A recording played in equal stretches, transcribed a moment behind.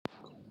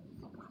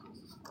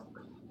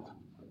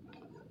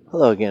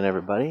Hello again,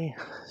 everybody.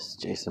 This is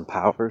Jason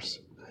Powers.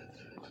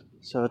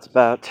 So it's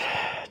about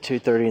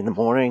 2:30 in the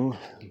morning.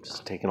 I'm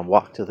just taking a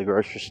walk to the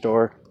grocery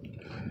store.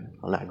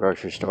 Well, not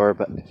grocery store,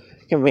 but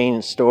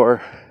convenience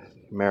store.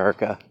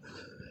 America.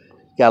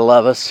 Gotta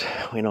love us.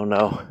 We don't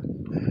know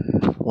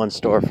one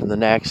store from the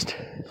next.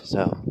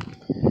 So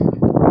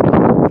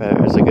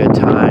it's a good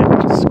time.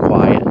 It's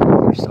quiet.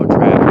 There's no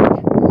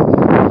traffic.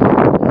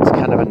 It's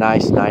kind of a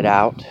nice night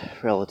out,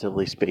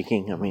 relatively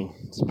speaking. I mean,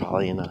 it's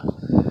probably in the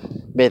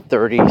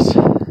mid-30s.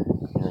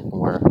 You can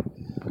wear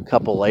a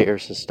couple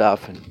layers of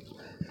stuff and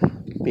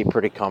be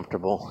pretty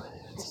comfortable.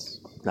 It's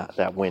not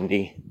that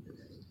windy.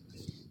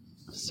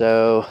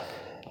 So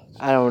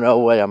I don't know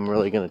what I'm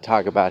really going to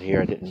talk about here.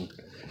 I didn't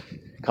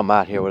come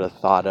out here with a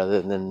thought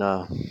other than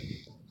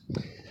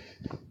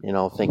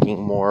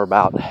thinking more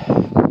about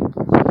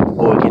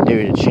what we can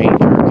do to change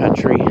our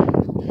country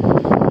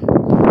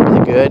for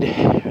the good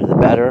or the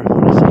better.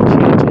 When I say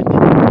change it,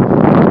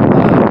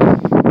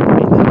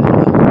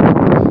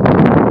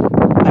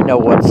 I know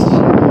what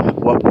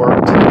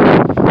worked,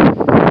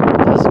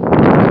 doesn't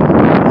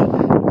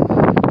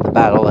work, the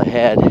battle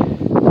ahead,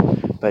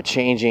 but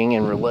changing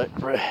in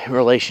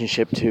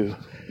relationship to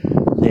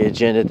the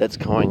agenda that's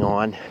going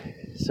on.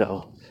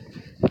 So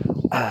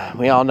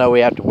we all know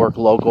we have to work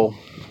local.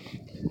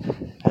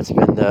 That's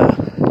been the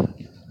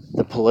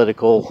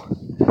political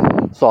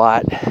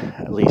thought.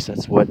 At least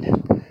that's what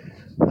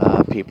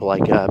people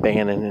like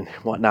Bannon and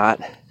whatnot.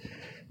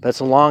 But it's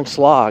a long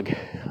slog.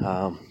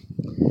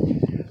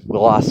 We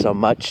lost so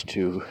much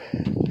to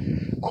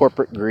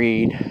corporate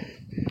greed,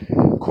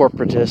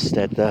 corporatists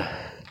at the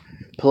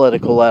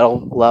political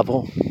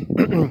level,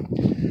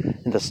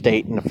 in the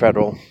state and the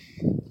federal.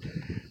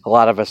 A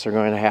lot of us are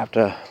going to have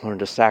to learn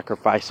to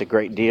sacrifice a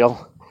great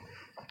deal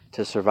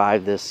to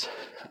survive this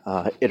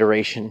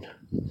iteration,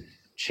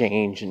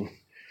 change, and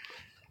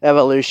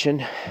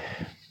evolution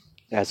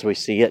as we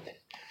see it,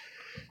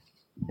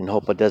 and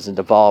hope it doesn't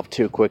devolve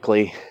too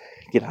quickly,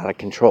 get out of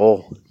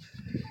control.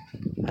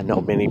 I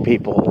know many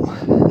people,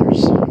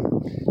 there's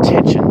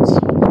tensions,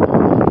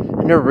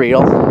 and they're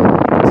real. I'm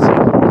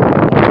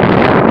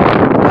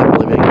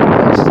living in a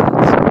place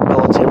that's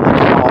relatively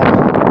calm.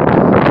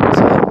 It's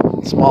a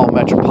small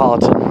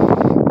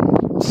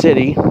metropolitan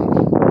city,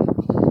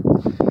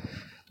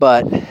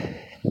 but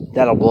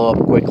that'll blow up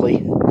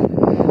quickly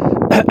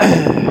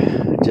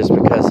just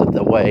because of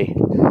the way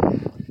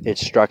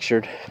it's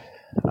structured.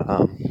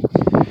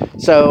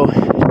 So to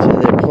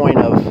the point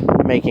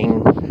of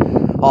making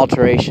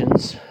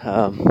alterations,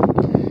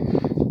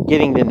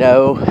 getting to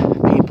know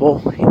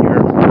people in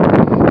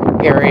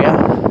your area,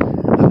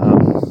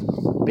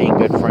 being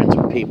good friends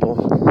with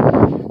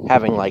people,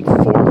 having like 4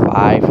 or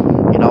 5,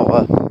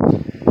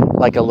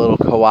 like a little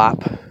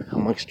co-op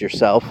amongst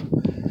yourself,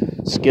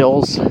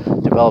 skills,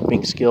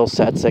 developing skill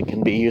sets that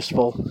can be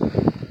useful.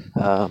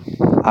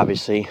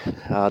 Obviously,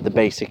 the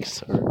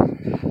basics are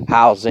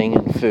housing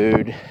and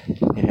food,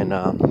 and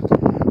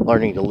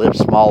learning to live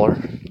smaller.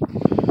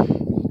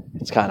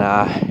 It's kind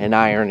of an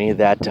irony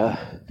that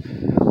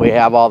we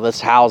have all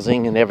this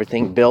housing and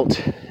everything built,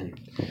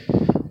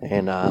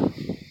 and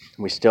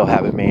we still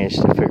haven't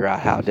managed to figure out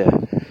how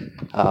to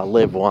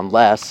live one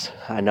less.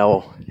 I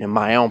know in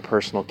my own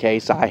personal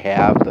case I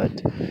have,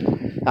 but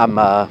I'm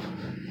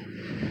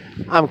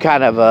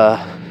kind of a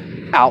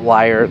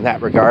outlier in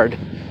that regard.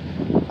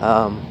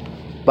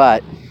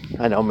 But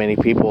I know many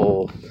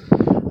people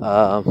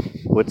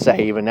would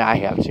say even I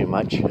have too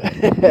much.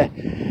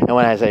 And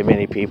when I say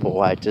many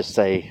people, I just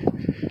say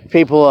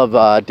people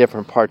of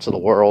different parts of the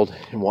world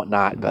and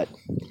whatnot, but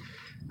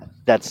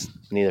that's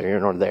neither here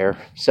nor there.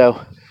 So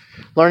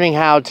learning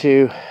how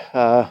to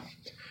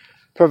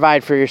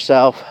provide for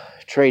yourself,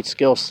 trade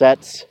skill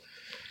sets,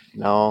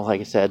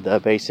 like I said, the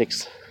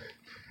basics.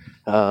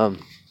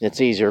 It's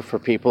easier for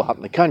people out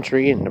in the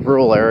country and the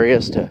rural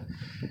areas to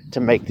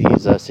make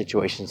these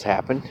situations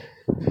happen.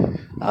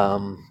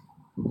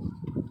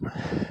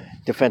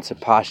 Defensive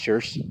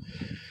postures,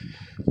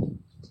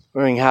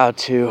 learning how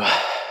to,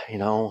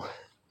 know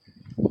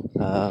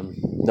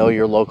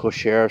your local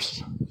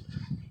sheriffs,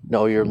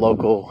 know your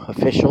local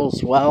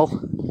officials well,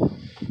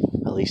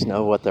 at least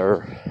know what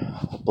their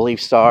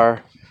beliefs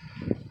are.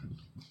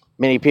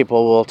 Many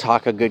people will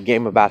talk a good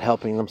game about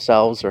helping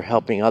themselves or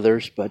helping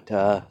others, but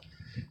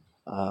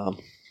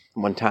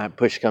when time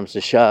push comes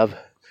to shove,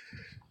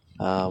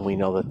 we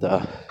know that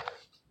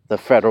the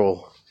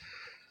federal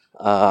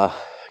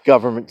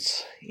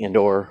governments and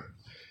or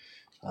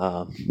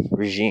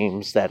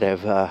regimes that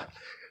have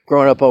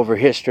grown up over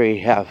history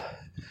have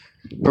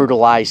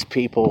brutalized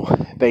people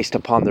based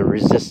upon their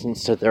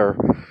resistance to their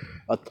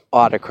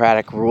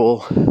autocratic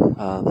rule,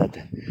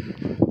 that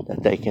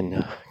they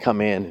can come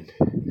in and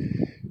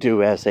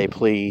do as they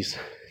please,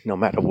 no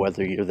matter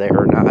whether you're there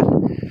or not,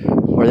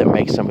 or they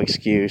make some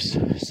excuse,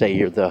 say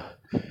you're the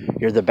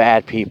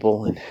bad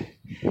people, and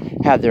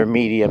have their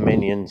media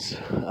minions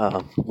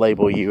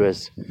label you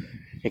as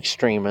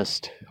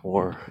extremist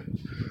or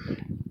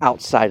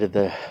outside of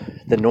the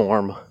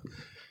norm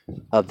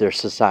of their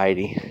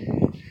society.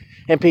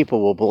 And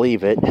people will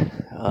believe it.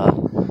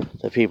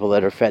 The the people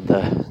that are fed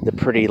the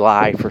pretty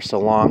lie for so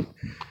long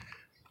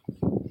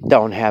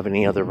don't have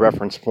any other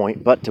reference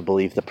point but to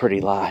believe the pretty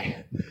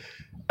lie.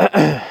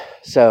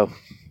 So,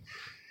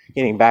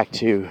 getting back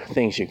to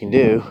things you can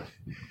do,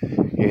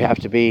 you have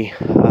to be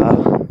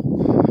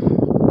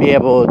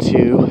able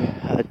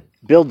to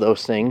build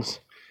those things,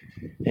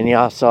 and you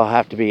also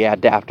have to be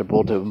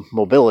adaptable to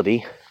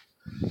mobility,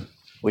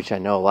 which I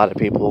know a lot of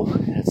people,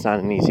 it's not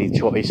an easy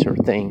choice or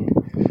thing.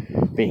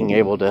 Being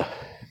able to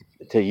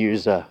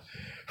use a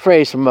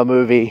phrase from a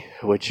movie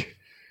which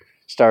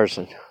stars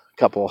a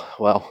couple,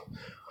 well,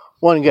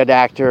 one good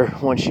actor,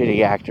 one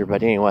shitty actor,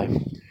 but anyway,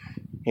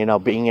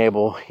 being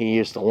able, he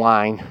used the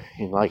line,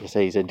 and like I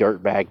say, he's a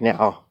dirtbag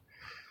now.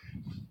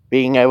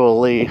 Being able to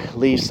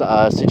leave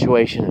a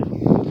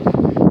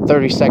situation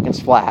 30 seconds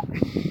flat,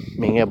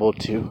 being able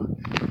to,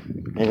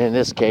 and in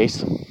this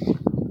case,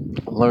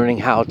 learning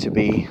how to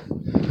be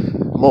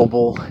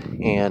mobile,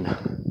 and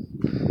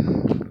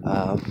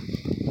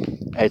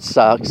it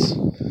sucks,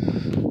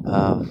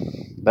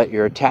 but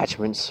your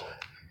attachments,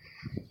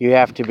 you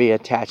have to be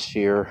attached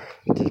to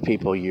the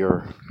people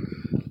you're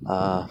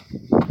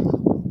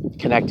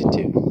connected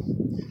to.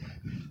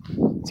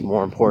 It's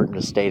more important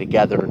to stay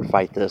together and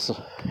fight this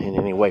in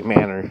any way,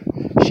 manner,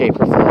 shape,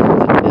 or form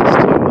than it is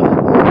to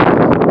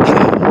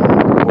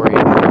worry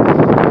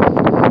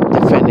about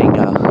defending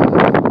a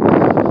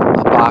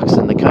box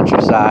in the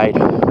countryside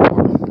or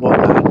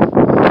whatnot.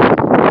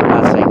 I'm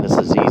not saying this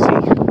is easy,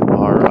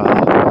 or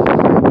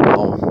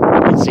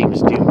it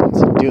seems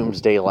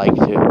doomsday-like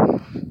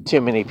to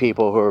too many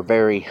people who are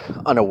very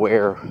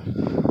unaware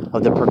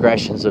of the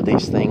progressions of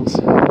these things.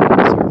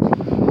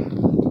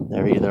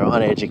 They're either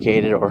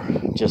uneducated or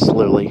just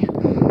literally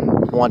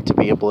want to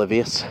be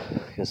oblivious,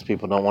 because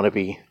people don't want to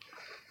be.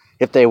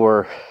 If they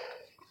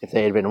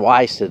had been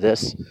wise to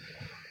this,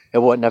 it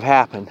wouldn't have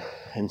happened.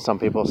 And some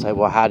people say,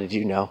 well, how did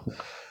you know?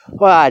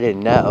 Well, I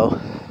didn't know.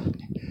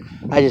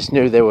 I just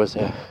knew there was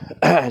a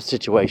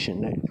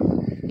situation that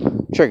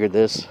triggered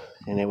this,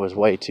 and it was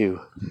way too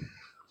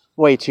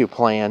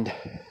planned,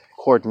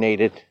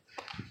 coordinated.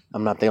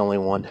 I'm not the only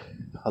one.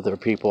 Other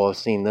people have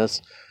seen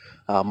this.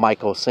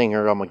 Michael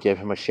Singer, I'm going to give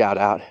him a shout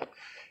out.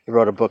 He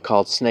wrote a book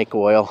called Snake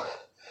Oil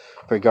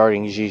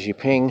regarding Xi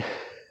Jinping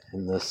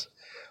and this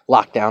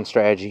lockdown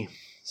strategy.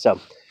 So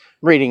I'm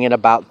reading it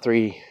about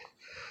 30%,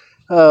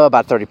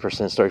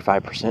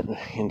 35%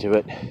 into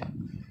it.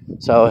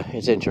 So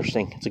it's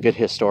interesting. It's a good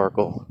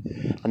historical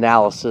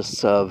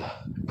analysis of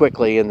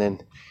quickly and then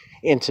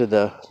into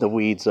the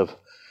weeds of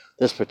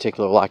this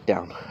particular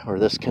lockdown, or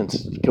this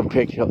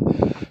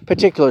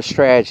particular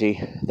strategy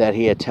that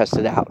he had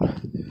tested out.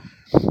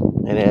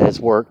 And it has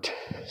worked.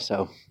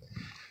 So,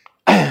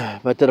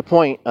 but to the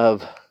point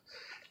of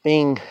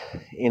being,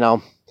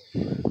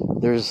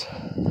 there's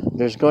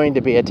going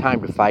to be a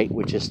time to fight,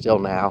 which is still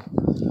now.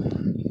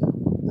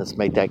 Let's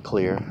make that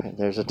clear.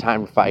 There's a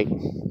time to fight,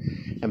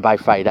 and by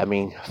fight I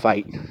mean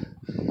fight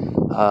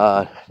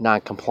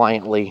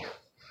non-compliantly,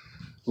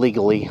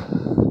 legally,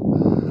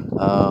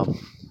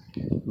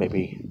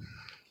 maybe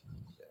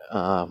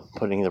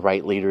putting the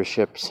right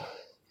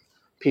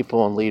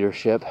people in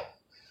leadership,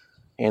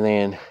 and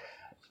then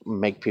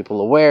make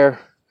people aware.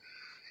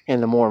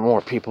 And the more and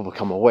more people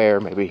become aware,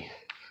 maybe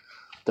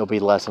there'll be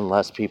less and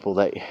less people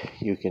that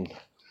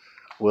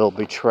will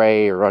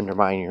betray or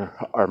undermine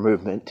our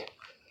movement,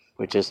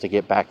 which is to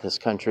get back this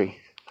country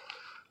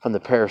from the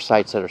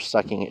parasites that are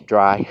sucking it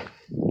dry,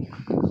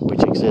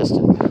 which exist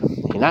in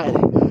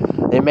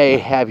they may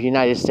have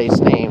United States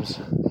names,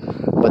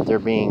 but they're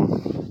being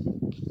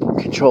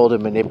controlled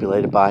and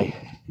manipulated by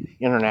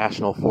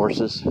international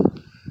forces.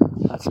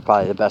 That's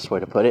probably the best way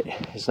to put it.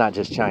 It's not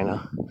just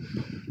China.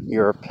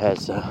 Europe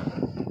has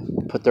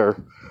put their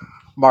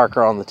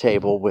marker on the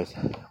table with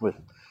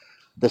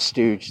the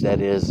stooge that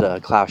is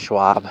Klaus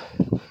Schwab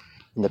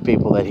and the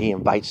people that he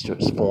invites to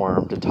his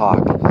forum to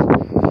talk,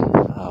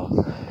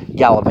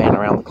 gallivant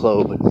around the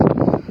globe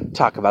and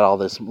talk about all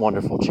this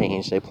wonderful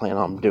change they plan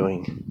on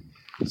doing.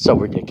 It's so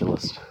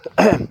ridiculous.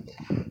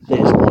 They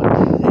just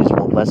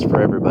want less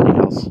for everybody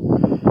else,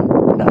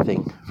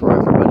 nothing for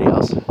everybody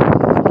else. They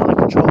want to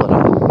control it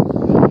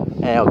all,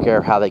 and I don't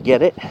care how they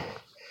get it.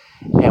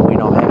 And we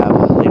don't have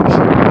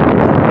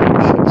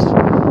leaderships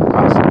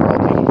across the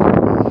world being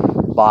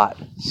bought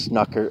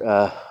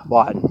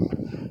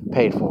and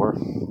paid for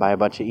by a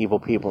bunch of evil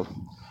people.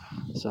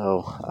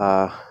 So,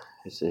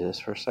 let's see this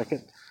for a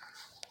second.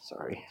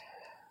 Sorry.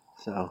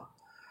 So,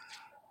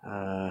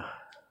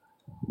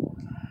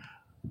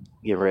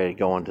 get ready to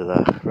go into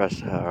the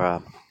rest of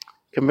our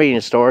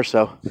convenience store.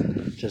 So,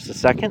 just a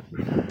second.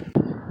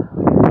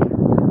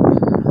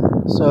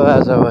 So,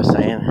 as I was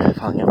saying, if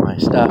I'll get my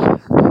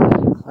stuff,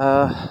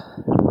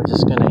 we're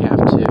just going to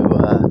have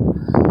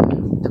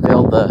to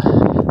build the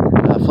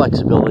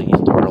flexibility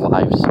into our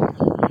lives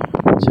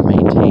to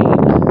maintain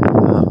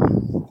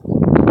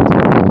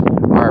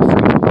our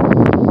freedom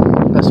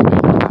best way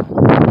to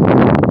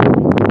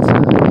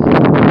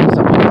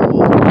some people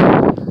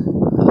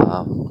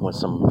with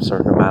some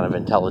certain amount of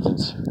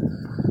intelligence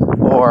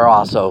or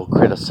also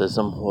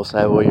criticism will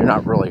say, well, you're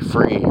not really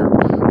free, you're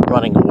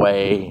running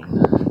away.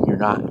 You're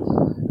not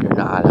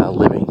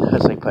living. I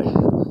was like, but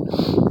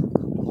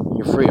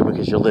you're free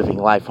because you're living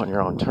life on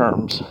your own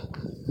terms,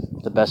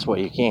 the best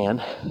way you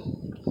can.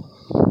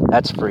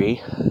 That's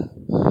free.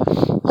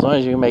 As long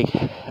as you make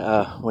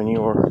when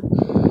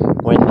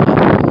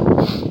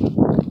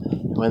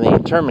the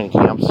internment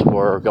camps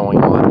were going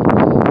on,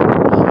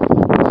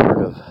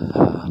 part of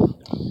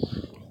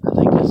I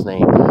think his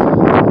name.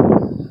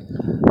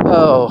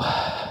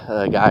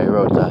 The guy who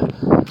wrote the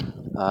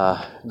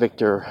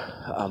Victor.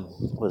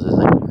 Was his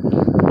name?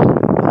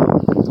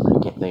 I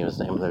can't think of his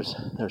name.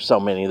 There's so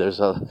many. There's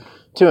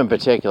two in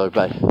particular,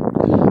 but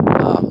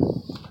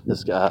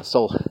this guy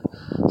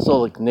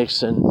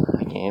Solzhenitsyn.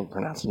 I can't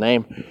pronounce the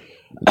name.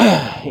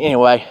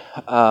 Anyway,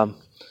 the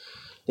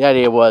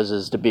idea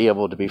is to be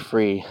able to be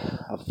free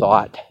of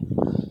thought.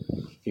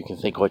 You can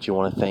think what you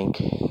want to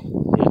think,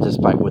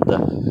 despite with the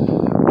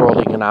World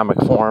Economic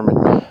Forum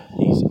and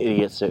these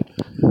idiots that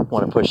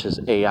want to push this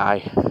AI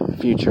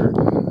future.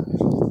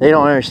 They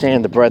don't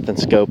understand the breadth and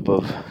scope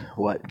of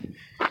what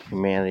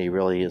humanity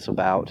really is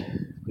about,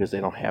 because they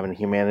don't have any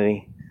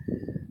humanity.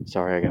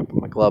 Sorry, I got to put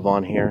my glove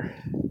on here.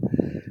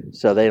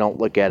 So they don't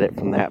look at it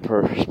from that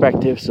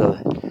perspective. So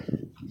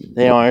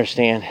they don't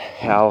understand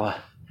how,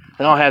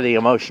 they don't have the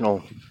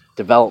emotional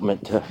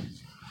development to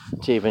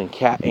even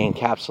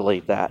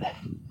encapsulate that.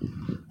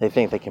 They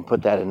think they can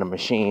put that in a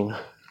machine.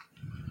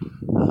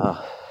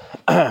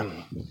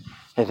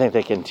 They think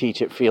they can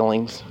teach it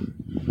feelings,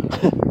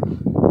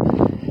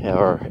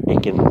 or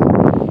it can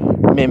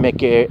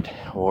mimic it,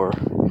 or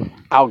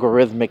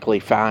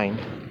algorithmically find.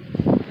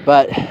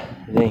 But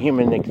the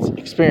human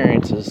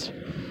experience is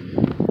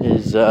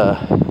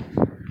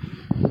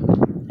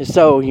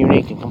so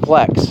unique and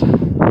complex.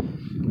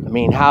 I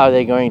mean, how are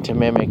they going to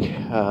mimic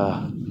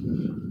how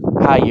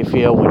you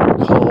feel when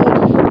you're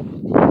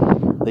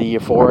cold? The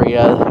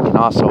euphoria that can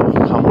also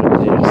come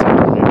with the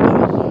excitement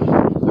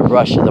of the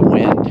rush of the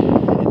wind,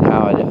 and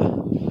how it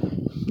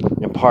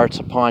imparts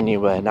upon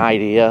you an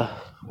idea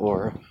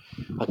or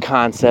a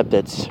concept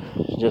that's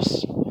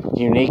just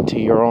unique to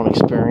your own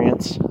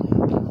experience,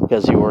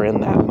 because you were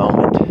in that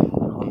moment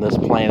on this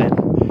planet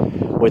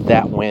with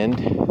that wind,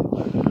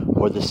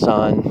 or the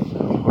sun,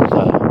 or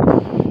the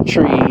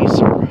trees,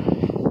 or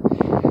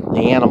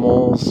the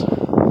animals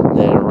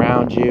that are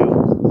around you,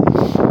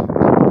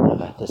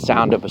 the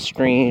sound of a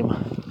stream.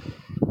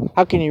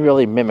 How can you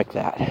really mimic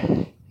that?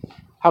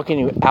 How can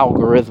you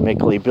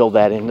algorithmically build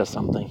that into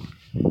something?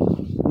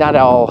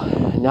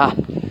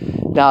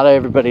 Not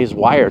everybody's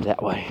wired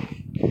that way.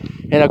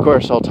 And of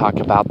course, I'll talk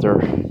about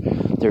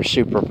their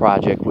super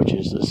project, which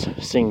is this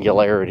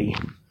singularity,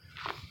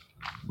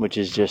 which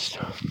is just,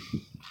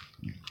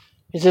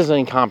 it's just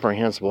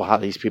incomprehensible how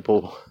these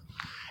people,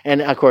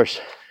 and of course,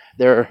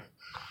 their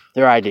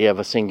idea of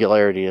a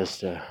singularity is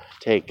to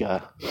take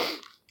a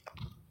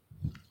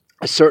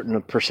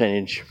certain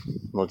percentage,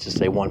 let's just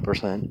say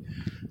 1%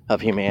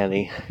 of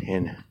humanity,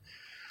 and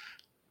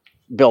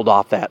build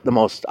off that. The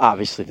most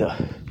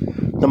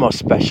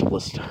special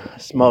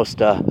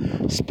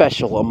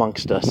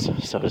amongst us,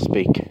 so to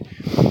speak.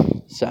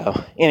 So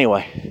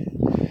anyway,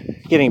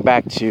 getting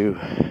back to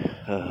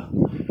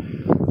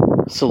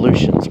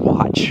Solutions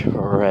Watch,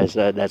 or as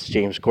that's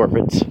James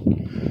Corbett's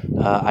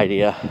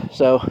idea.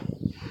 So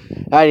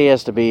the idea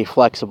is to be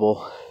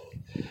flexible,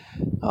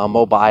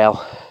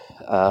 mobile,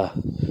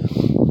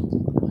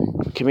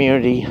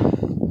 community,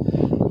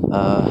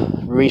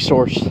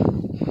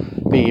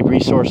 be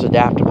resource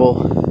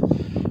adaptable.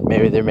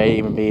 Maybe there may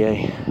even be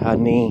a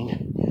need.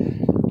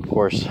 Of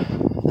course,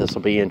 this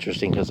will be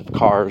interesting because of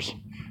cars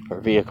or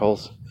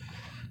vehicles.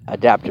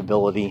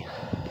 Adaptability.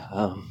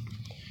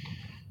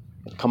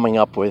 Coming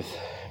up with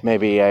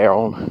maybe our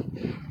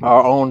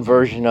own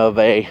version of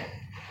a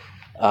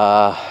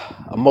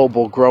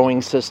mobile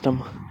growing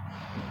system.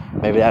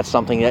 Maybe that's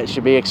something that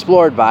should be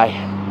explored by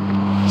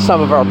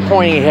some of our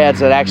pointy heads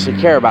that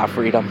actually care about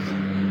freedom.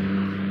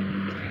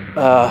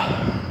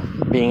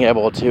 Being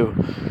able to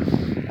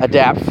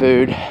adapt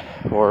food,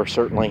 or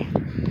certainly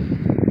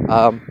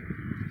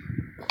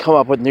come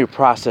up with new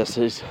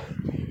processes,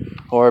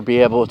 or be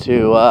able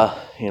to,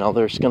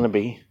 there's going to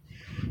be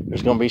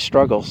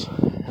struggles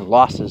and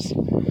losses,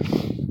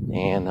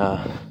 and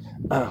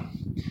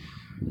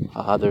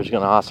there's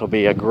going to also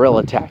be a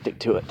guerrilla tactic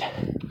to it.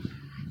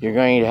 You're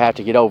going to have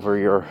to get over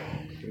your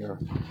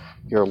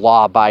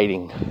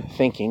law-abiding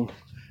thinking,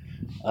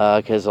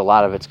 because a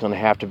lot of it's going to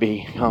have to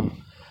become,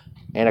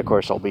 and of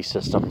course there'll be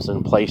systems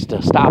in place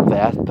to stop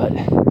that, but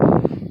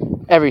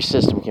every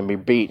system can be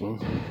beaten.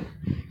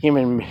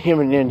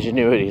 Human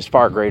ingenuity is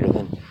far greater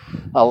than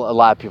a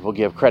lot of people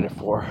give credit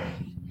for.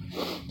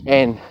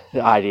 And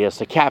the idea is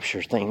to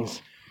capture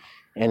things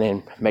and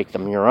then make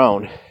them your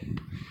own.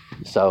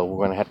 So we're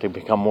going to have to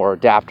become more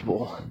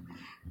adaptable,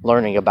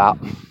 learning about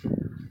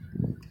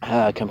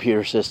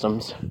computer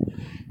systems,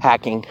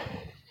 hacking,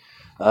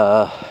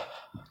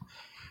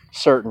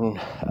 certain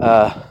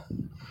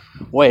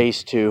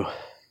ways to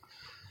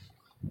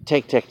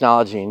take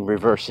technology and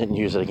reverse it and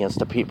use it against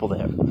the people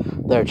that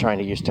they're trying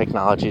to use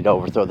technology to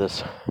overthrow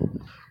this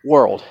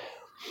world.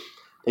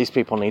 These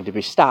people need to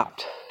be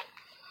stopped.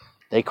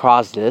 They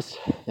caused this.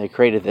 They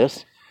created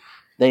this.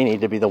 They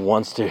need to be the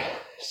ones to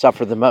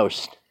suffer the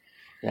most.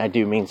 And I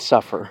do mean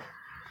suffer.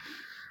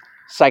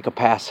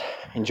 Psychopaths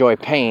enjoy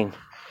pain,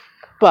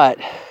 but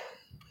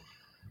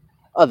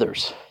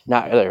others,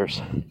 not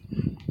theirs.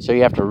 So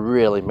you have to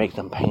really make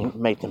them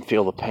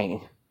feel the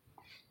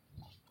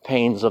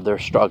pains of their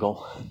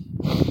struggle.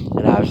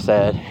 And I've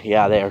said,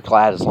 yeah, they are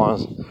glad as long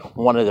as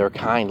one of their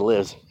kind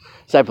lives.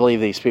 Because I believe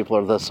these people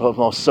are the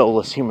most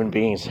soulless human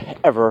beings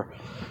ever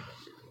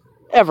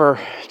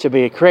to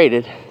be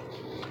created.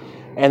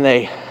 And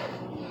they,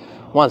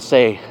 once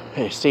they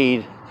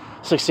succeed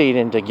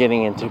into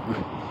getting into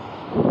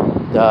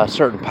the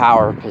certain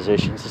power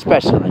positions,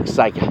 especially like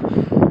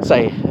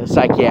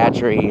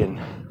psychiatry and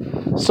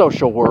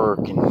social work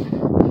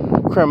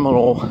and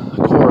criminal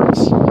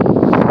courts,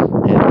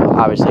 and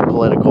obviously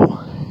political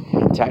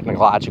and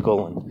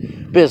technological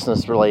and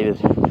business related,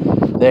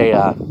 they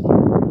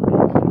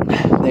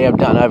have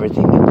done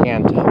everything they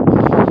can to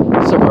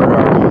subvert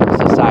our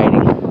society.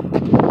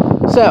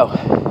 So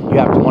you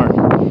have to learn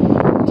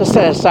to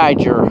set aside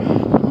your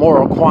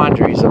moral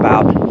quandaries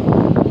about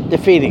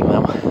defeating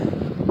them,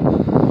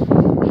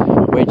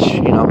 which,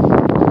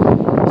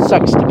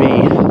 sucks to be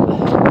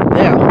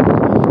them,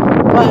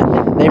 but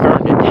they've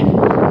earned it.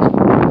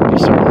 They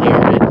certainly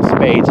earned it in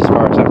spades as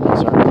far as I'm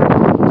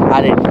concerned.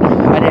 I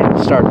didn't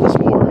start this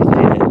war.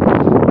 They did.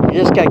 You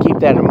just got to keep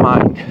that in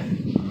mind.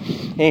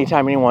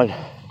 Anytime anyone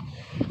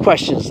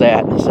questions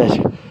that and says,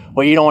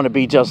 well, you don't want to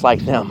be just like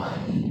them.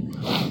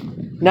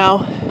 No,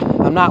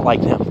 I'm not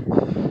like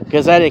them.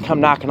 Because I didn't come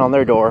knocking on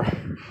their door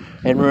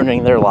and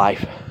ruining their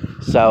life.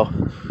 So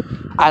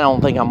I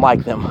don't think I'm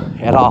like them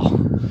at all.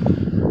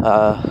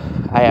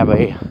 I have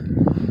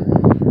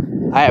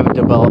a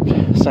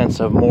developed sense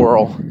of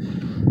moral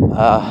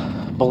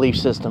belief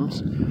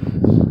systems.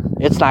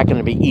 It's not going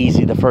to be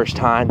easy the first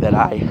time that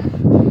I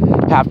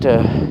have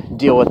to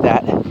deal with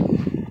that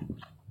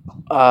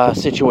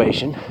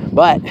situation,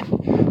 but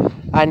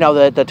I know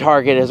that the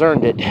target has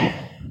earned it.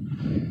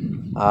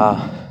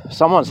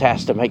 Someone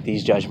has to make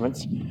these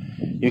judgments.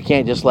 You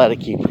can't just let it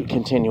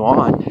continue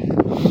on.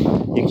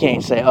 You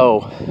can't say,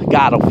 "Oh,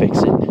 God will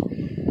fix it."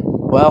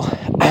 Well,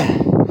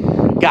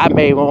 God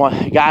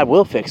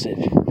will fix it,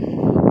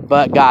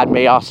 but God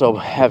may also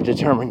have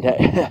determined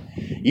that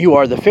you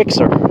are the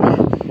fixer.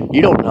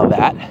 You don't know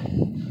that.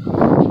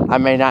 I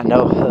may not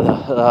know.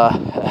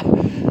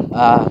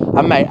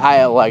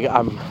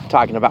 I'm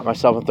talking about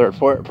myself in third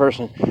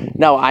person.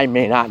 No, I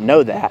may not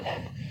know that,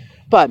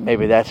 but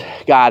maybe that's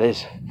God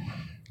is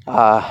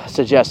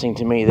suggesting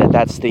to me that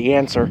that's the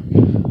answer.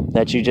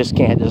 That you just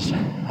can't just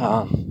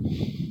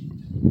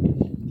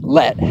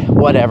let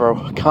whatever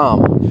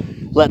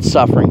come, let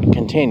suffering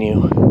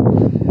continue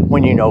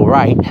when you know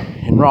right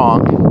and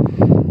wrong,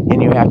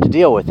 and you have to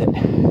deal with it.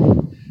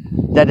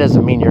 That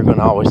doesn't mean you're going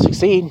to always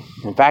succeed.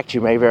 In fact,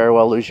 you may very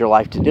well lose your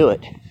life to do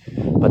it.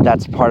 But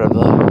that's part of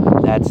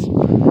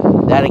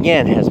that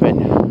again has been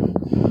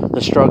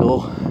the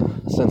struggle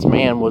since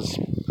man was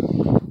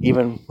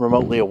even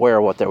remotely aware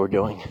of what they were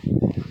doing.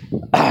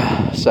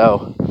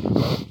 So,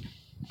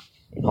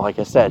 like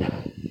I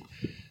said,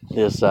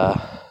 this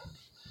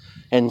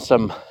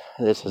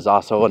is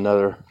also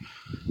another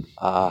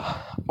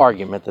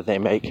argument that they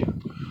make.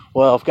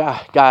 Well, if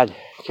God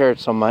cared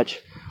so much,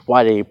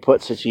 why did he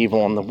put such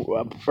evil on the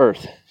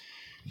earth?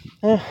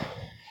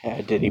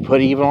 Did he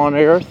put evil on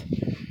the earth?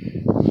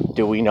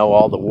 Do we know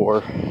all the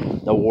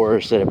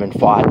wars that have been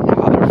fought and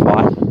how they're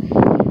fought?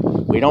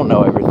 We don't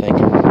know everything.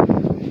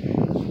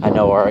 I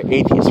know our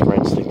atheist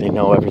friends think they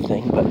know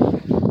everything, but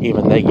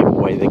even they give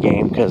away the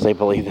game because they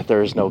believe that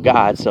there is no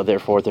God, so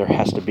therefore there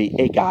has to be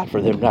a God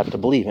for them not to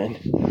believe in.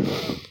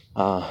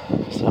 Of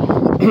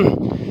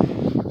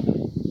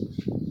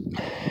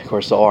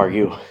course, they'll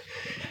argue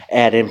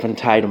ad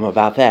infinitum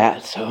about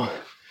that, so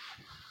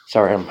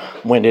sorry I'm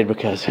winded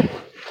because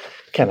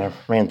kind of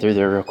ran through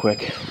there real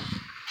quick.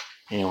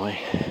 Anyway,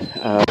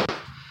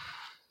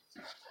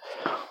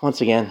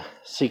 once again,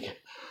 seek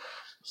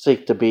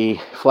to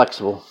be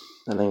flexible.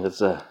 I think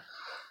that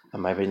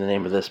might be the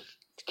name of this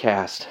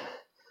cast.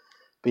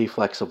 Be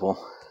flexible.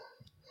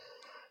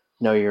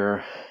 Know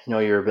your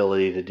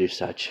ability to do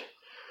such.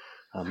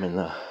 I'm in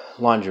the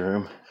laundry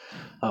room.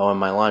 And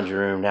my laundry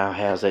room now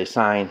has a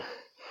sign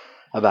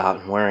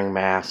about wearing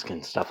masks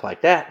and stuff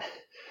like that.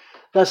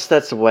 That's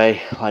the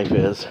way life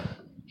is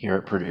here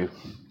at Purdue.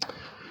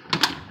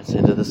 That's the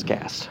end of this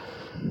cast.